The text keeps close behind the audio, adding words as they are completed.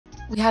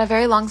We had a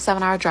very long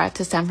 7-hour drive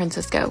to San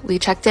Francisco. We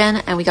checked in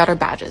and we got our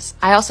badges.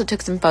 I also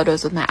took some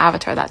photos with my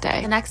avatar that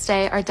day. The next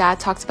day, our dad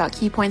talked about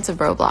key points of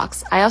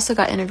Roblox. I also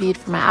got interviewed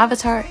for my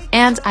avatar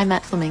and I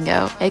met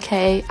Flamingo,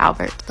 aka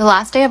Albert. The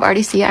last day of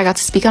RDC, I got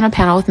to speak on a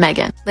panel with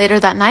Megan. Later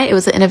that night, it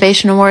was the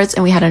Innovation Awards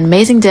and we had an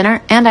amazing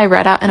dinner and I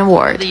read out an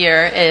award. The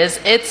year is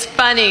It's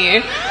Funny.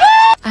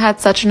 I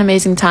had such an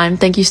amazing time.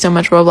 Thank you so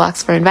much,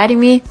 Roblox, for inviting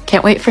me.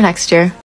 Can't wait for next year.